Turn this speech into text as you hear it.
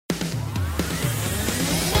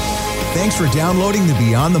Thanks for downloading the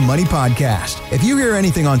Beyond the Money podcast. If you hear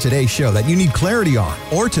anything on today's show that you need clarity on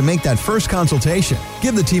or to make that first consultation,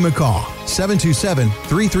 give the team a call,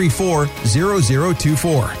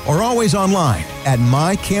 727-334-0024, or always online at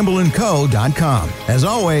mycampbellandco.com. As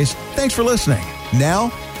always, thanks for listening.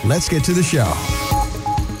 Now, let's get to the show.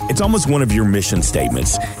 It's almost one of your mission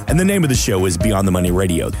statements, and the name of the show is Beyond the Money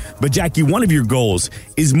Radio. But Jackie, one of your goals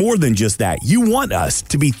is more than just that. You want us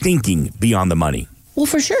to be thinking beyond the money. Well,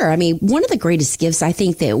 for sure. I mean, one of the greatest gifts I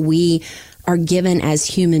think that we are given as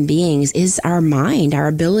human beings is our mind, our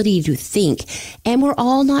ability to think. And we're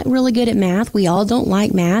all not really good at math. We all don't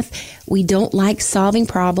like math. We don't like solving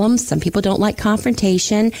problems. Some people don't like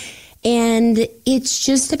confrontation. And it's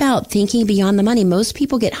just about thinking beyond the money. Most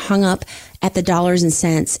people get hung up at the dollars and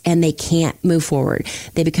cents and they can't move forward.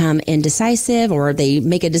 They become indecisive, or they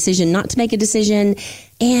make a decision not to make a decision.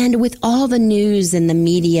 And with all the news and the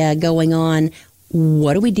media going on,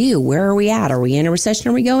 what do? Where are we at? Are we in a recession?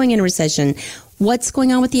 Are we going in a recession? What's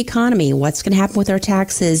going on with the economy? What's going to happen with our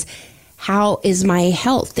taxes? How is my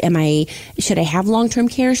health? Should I have long-term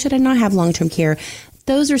care? Should I not have long-term care?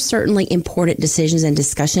 Those are certainly important decisions and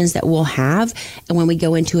discussions that we'll have. And when we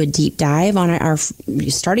go into a deep dive on our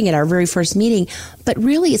starting at our very first meeting, but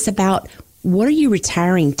really it's about, what are you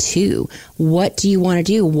retiring to? What do you want to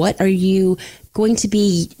do? What are you going to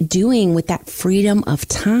be doing with that freedom of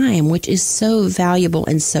time, which is so valuable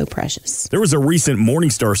and so precious? There was a recent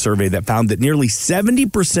Morningstar survey that found that nearly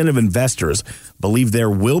 70% of investors believe there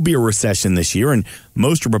will be a recession this year, and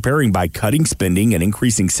most are preparing by cutting spending and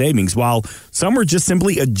increasing savings, while some are just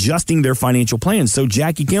simply adjusting their financial plans. So,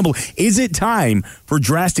 Jackie Campbell, is it time for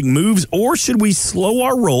drastic moves, or should we slow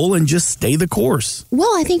our roll and just stay the course?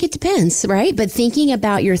 Well, I think it depends, right? But thinking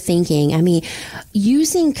about your thinking, I mean,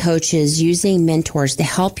 using coaches, using mentors to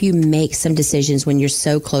help you make some decisions when you're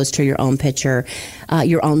so close to your own picture,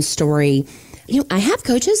 your own story. You know, I have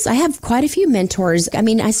coaches. I have quite a few mentors. I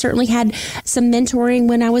mean, I certainly had some mentoring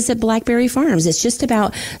when I was at Blackberry Farms. It's just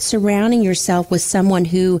about surrounding yourself with someone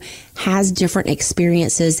who has different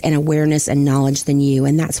experiences and awareness and knowledge than you.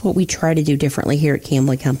 And that's what we try to do differently here at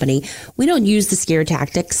Campbell & Company. We don't use the scare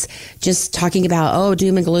tactics, just talking about,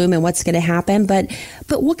 doom and gloom and what's going to happen. But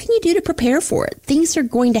what can you do to prepare for it? Things are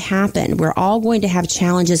going to happen. We're all going to have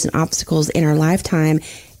challenges and obstacles in our lifetime.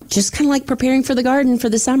 Just kind of like preparing for the garden for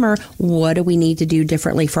the summer, what do we need to do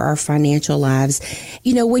differently for our financial lives?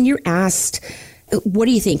 You know, when you're asked, what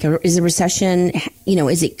do you think? Is a recession,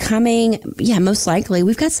 is it coming? Yeah, most likely.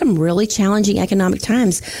 We've got some really challenging economic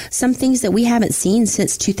times, some things that we haven't seen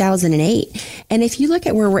since 2008. And if you look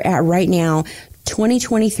at where we're at right now,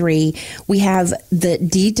 2023, we have the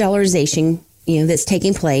de-dollarization that's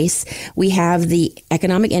taking place. We have the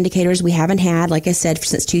economic indicators we haven't had, like I said,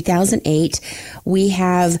 since 2008. We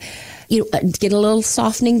have, get a little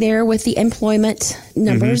softening there with the employment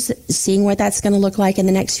numbers, seeing what that's going to look like in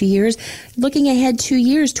the next few years. Looking ahead 2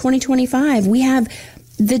 years, 2025, we have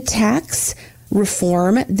the tax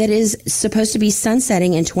reform that is supposed to be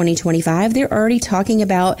sunsetting in 2025. They're already talking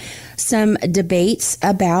about some debates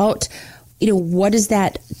about what does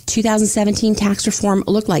that 2017 tax reform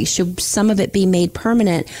look like? Should some of it be made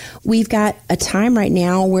permanent? We've got a time right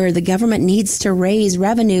now where the government needs to raise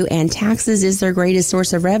revenue, and taxes is their greatest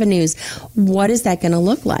source of revenues. What is that going to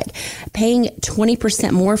look like? Paying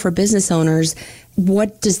 20% more for business owners,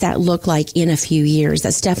 what does that look like in a few years?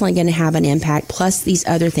 That's definitely going to have an impact, plus these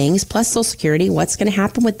other things, plus Social Security. What's going to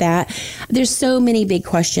happen with that? There's so many big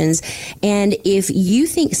questions. And if you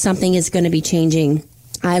think something is going to be changing,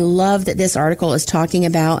 I love that this article is talking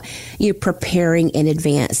about preparing in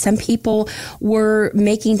advance. Some people were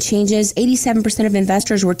making changes. 87% of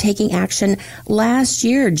investors were taking action last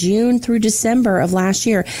year, June through December of last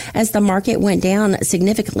year, as the market went down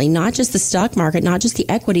significantly, not just the stock market, not just the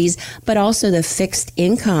equities, but also the fixed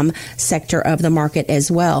income sector of the market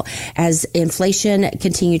as well. As inflation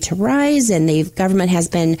continued to rise and the government has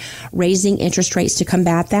been raising interest rates to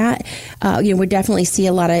combat that, we definitely see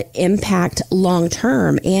a lot of impact long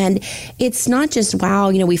term. And it's not just,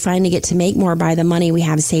 we finally get to make more by the money we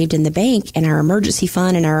have saved in the bank and our emergency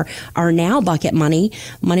fund and our now bucket money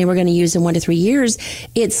we're going to use in 1 to 3 years.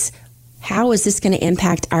 It's, how is this going to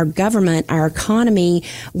impact our government, our economy,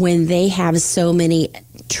 when they have so many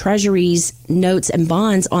treasuries, notes, and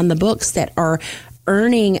bonds on the books that are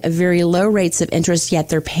earning very low rates of interest, yet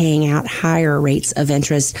they're paying out higher rates of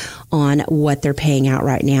interest on what they're paying out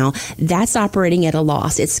right now? That's operating at a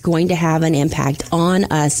loss. It's going to have an impact on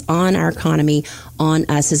us, on our economy, on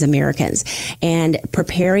us as Americans. And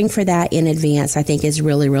preparing for that in advance, I think, is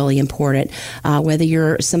really, really important. Whether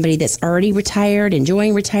you're somebody that's already retired,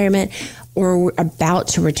 enjoying retirement, or we're about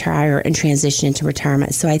to retire and transition into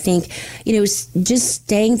retirement. So I think, just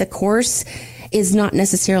staying the course is not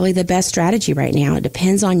necessarily the best strategy right now. It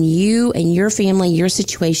depends on you and your family, your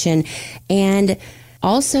situation, and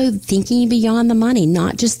also thinking beyond the money,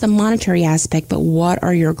 not just the monetary aspect, but what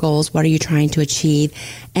are your goals? What are you trying to achieve?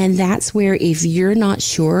 And that's where, if you're not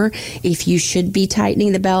sure if you should be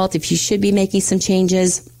tightening the belt, if you should be making some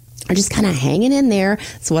changes, or just kind of hanging in there.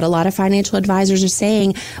 It's what a lot of financial advisors are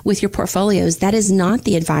saying with your portfolios. That is not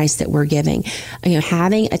the advice that we're giving.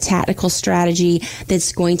 Having a tactical strategy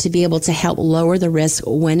that's going to be able to help lower the risk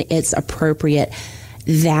when it's appropriate.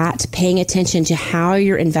 That paying attention to how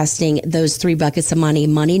you're investing those 3 buckets of money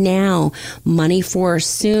now, money for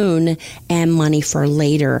soon, and money for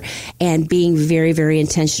later, and being very, very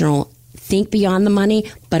intentional. Think beyond the money,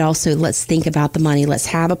 but also let's think about the money. Let's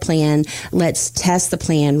have a plan. Let's test the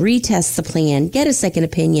plan, retest the plan, get a second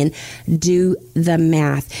opinion, do the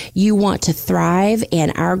math. You want to thrive,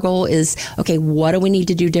 and our goal is, okay, what do we need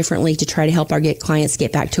to do differently to try to help our clients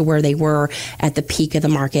get back to where they were at the peak of the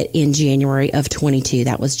market in January of 22?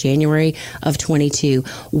 That was January of 22.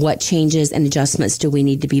 What changes and adjustments do we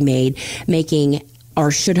need to be making or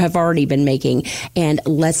should have already been making? And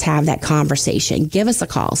let's have that conversation. Give us a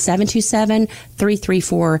call,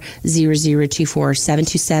 727-334-0024,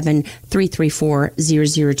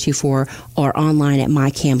 727-334-0024, or online at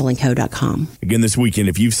mycampbellandco.com. Again, this weekend,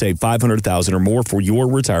 if you've saved $500,000 or more for your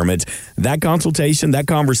retirement, that consultation, that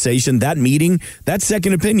conversation, that meeting, that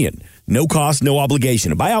second opinion, no cost, no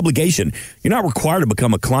obligation. And by obligation, you're not required to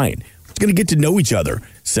become a client. We're going to get to know each other.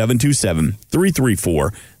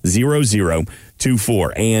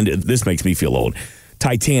 727-334-0024. And this makes me feel old.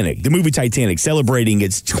 Titanic, the movie Titanic, celebrating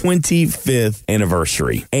its 25th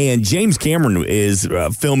anniversary. And James Cameron is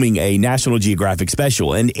filming a National Geographic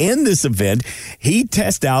special. And in this event, he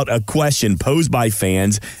tests out a question posed by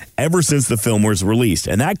fans ever since the film was released.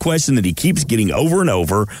 And that question that he keeps getting over and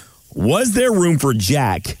over: was there room for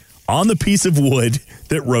Jack on the piece of wood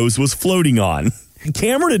that Rose was floating on?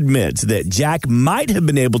 Cameron admits that Jack might have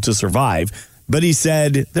been able to survive, but he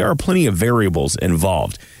said there are plenty of variables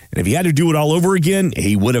involved. And if he had to do it all over again,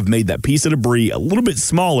 he would have made that piece of debris a little bit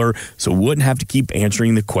smaller so wouldn't have to keep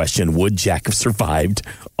answering the question, would Jack have survived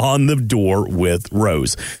on the door with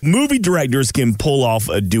Rose? Movie directors can pull off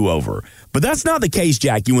a do-over, but that's not the case,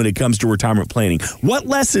 Jackie, when it comes to retirement planning. What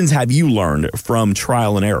lessons have you learned from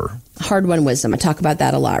trial and error? Hard-won wisdom. I talk about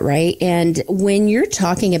that a lot, right? And when you're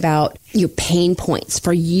talking about your pain points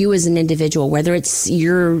for you as an individual, whether it's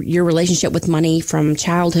your relationship with money from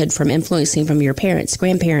childhood, from influencing from your parents,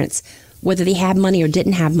 grandparents, whether they had money or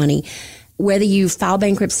didn't have money, whether you file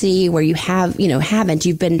bankruptcy, where you haven't,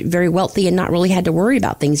 you've been very wealthy and not really had to worry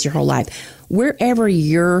about things your whole life. Wherever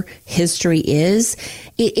your history is,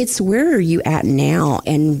 it's where are you at now?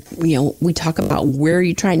 And, we talk about where are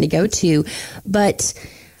you trying to go to, but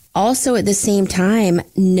also at the same time,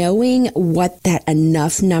 knowing what that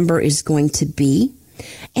enough number is going to be.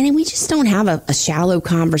 And we just don't have a shallow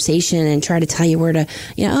conversation and try to tell you where to,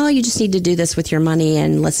 you just need to do this with your money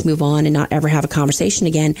and let's move on and not ever have a conversation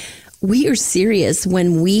again. We are serious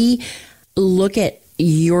when we look at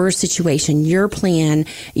your situation, your plan,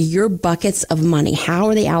 your buckets of money. How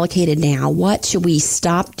are they allocated now? What should we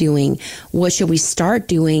stop doing? What should we start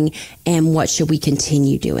doing? And what should we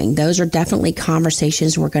continue doing? Those are definitely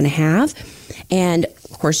conversations we're going to have. And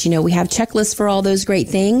of course, we have checklists for all those great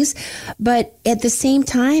things. But at the same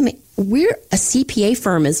time, we're a CPA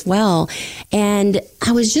firm as well. And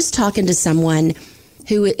I was just talking to someone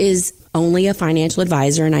who is only a financial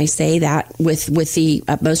advisor, and I say that with the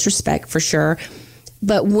utmost respect for sure.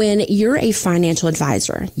 But when you're a financial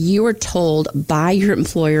advisor, you are told by your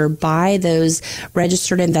employer, by those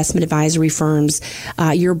registered investment advisory firms,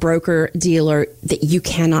 your broker dealer, that you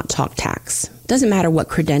cannot talk tax. Doesn't matter what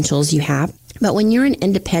credentials you have. But when you're an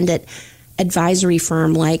independent advisory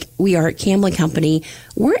firm like we are at Campbell & Company,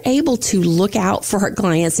 we're able to look out for our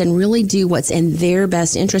clients and really do what's in their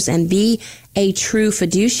best interest and be a true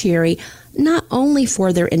fiduciary, not only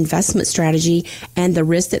for their investment strategy and the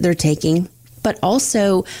risk that they're taking, but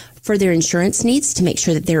also for their insurance needs to make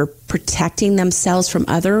sure that they're protecting themselves from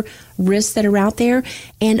other risks that are out there,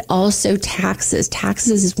 and also taxes.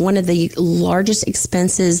 Taxes is one of the largest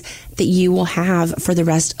expenses that you will have for the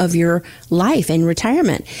rest of your life in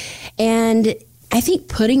retirement. And I think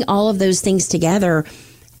putting all of those things together,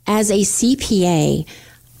 as a CPA,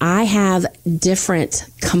 I have different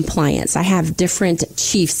compliance. I have different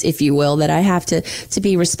chiefs, if you will, that I have to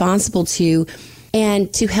be responsible to,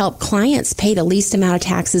 and to help clients pay the least amount of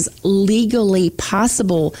taxes legally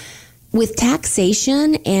possible. With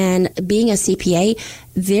taxation and being a CPA,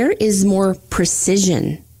 there is more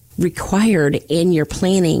precision required in your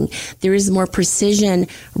planning. There is more precision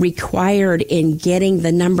required in getting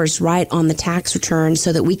the numbers right on the tax return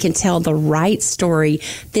so that we can tell the right story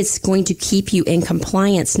that's going to keep you in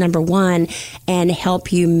compliance, number one, and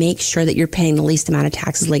help you make sure that you're paying the least amount of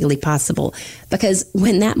taxes legally possible. Because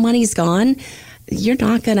when that money's gone, you're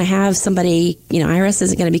not going to have somebody, IRS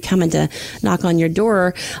isn't going to be coming to knock on your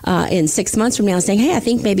door in 6 months from now saying, hey, I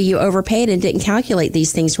think maybe you overpaid and didn't calculate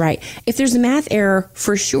these things right. If there's a math error,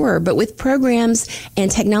 for sure. But with programs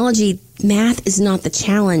and technology, math is not the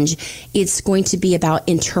challenge. It's going to be about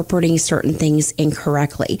interpreting certain things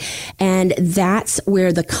incorrectly. And that's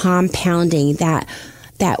where the compounding, that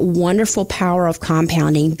wonderful power of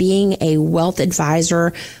compounding, being a wealth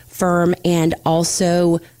advisor firm and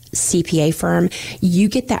also CPA firm, you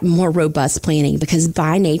get that more robust planning because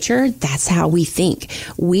by nature, that's how we think.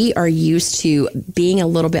 We are used to being a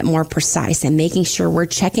little bit more precise and making sure we're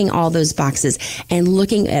checking all those boxes and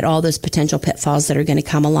looking at all those potential pitfalls that are going to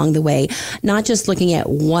come along the way, not just looking at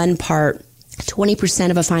one part,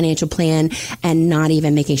 20% of a financial plan and not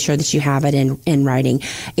even making sure that you have it in writing.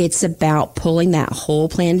 It's about pulling that whole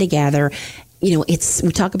plan together. We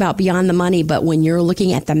talk about beyond the money, but when you're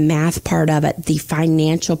looking at the math part of it, the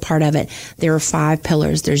financial part of it, there are 5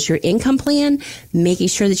 pillars. There's your income plan, making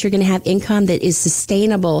sure that you're going to have income that is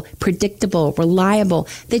sustainable, predictable, reliable,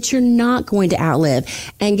 that you're not going to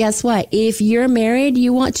outlive. And guess what? If you're married,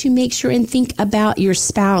 you want to make sure and think about your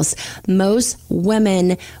spouse. Most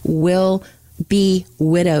women will be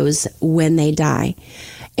widows when they die.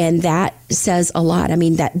 And that says a lot. I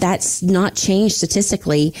mean, that's not changed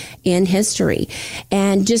statistically in history.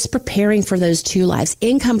 And just preparing for those 2 lives.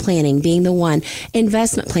 Income planning being the one.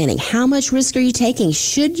 Investment planning. How much risk are you taking?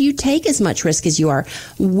 Should you take as much risk as you are?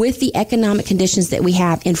 With the economic conditions that we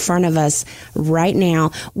have in front of us right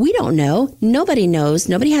now, we don't know. Nobody knows.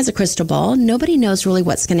 Nobody has a crystal ball. Nobody knows really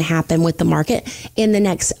what's going to happen with the market in the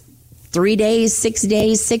next 3 days, 6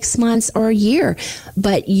 days, 6 months, or a year.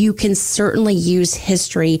 But you can certainly use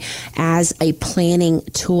history as a planning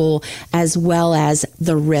tool as well as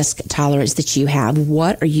the risk tolerance that you have.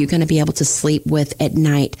 What are you going to be able to sleep with at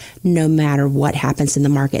night no matter what happens in the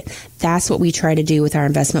market? That's what we try to do with our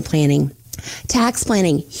investment planning. Tax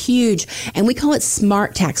planning, huge. And we call it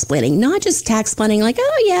smart tax planning, not just tax planning like,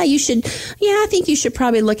 I think you should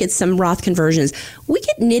probably look at some Roth conversions. We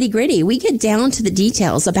get nitty gritty. We get down to the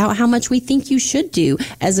details about how much we think you should do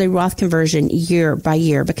as a Roth conversion year by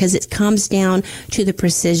year, because it comes down to the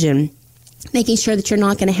precision, making sure that you're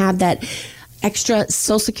not going to have that extra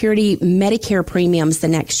Social Security, Medicare premiums the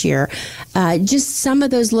next year. Just some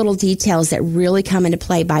of those little details that really come into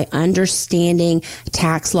play by understanding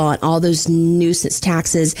tax law and all those nuisance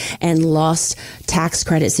taxes and lost tax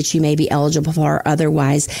credits that you may be eligible for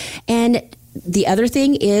otherwise. And the other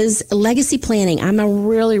thing is legacy planning. I'm a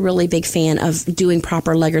really, really big fan of doing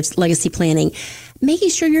proper legacy planning. Making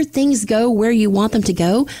sure your things go where you want them to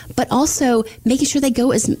go, but also making sure they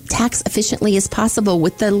go as tax efficiently as possible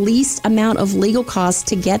with the least amount of legal costs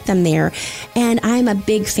to get them there. And I'm a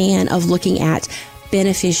big fan of looking at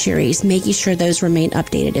beneficiaries, making sure those remain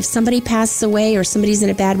updated. If somebody passes away or somebody's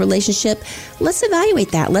in a bad relationship, let's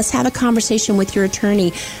evaluate that. Let's have a conversation with your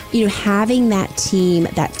attorney. Having that team,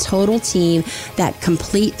 that total team, that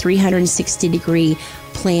complete 360-degree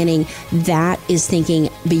planning, that is thinking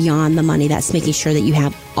beyond the money. That's making sure that you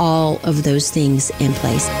have all of those things in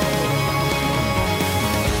place.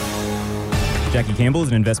 Jackie Campbell is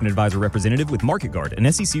an investment advisor representative with MarketGuard, an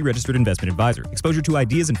SEC-registered investment advisor. Exposure to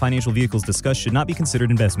ideas and financial vehicles discussed should not be considered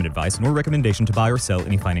investment advice nor recommendation to buy or sell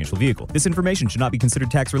any financial vehicle. This information should not be considered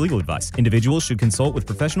tax or legal advice. Individuals should consult with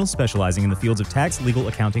professionals specializing in the fields of tax, legal,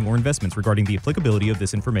 accounting, or investments regarding the applicability of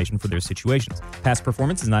this information for their situations. Past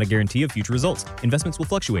performance is not a guarantee of future results. Investments will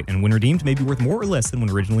fluctuate, and when redeemed may be worth more or less than when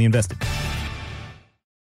originally invested.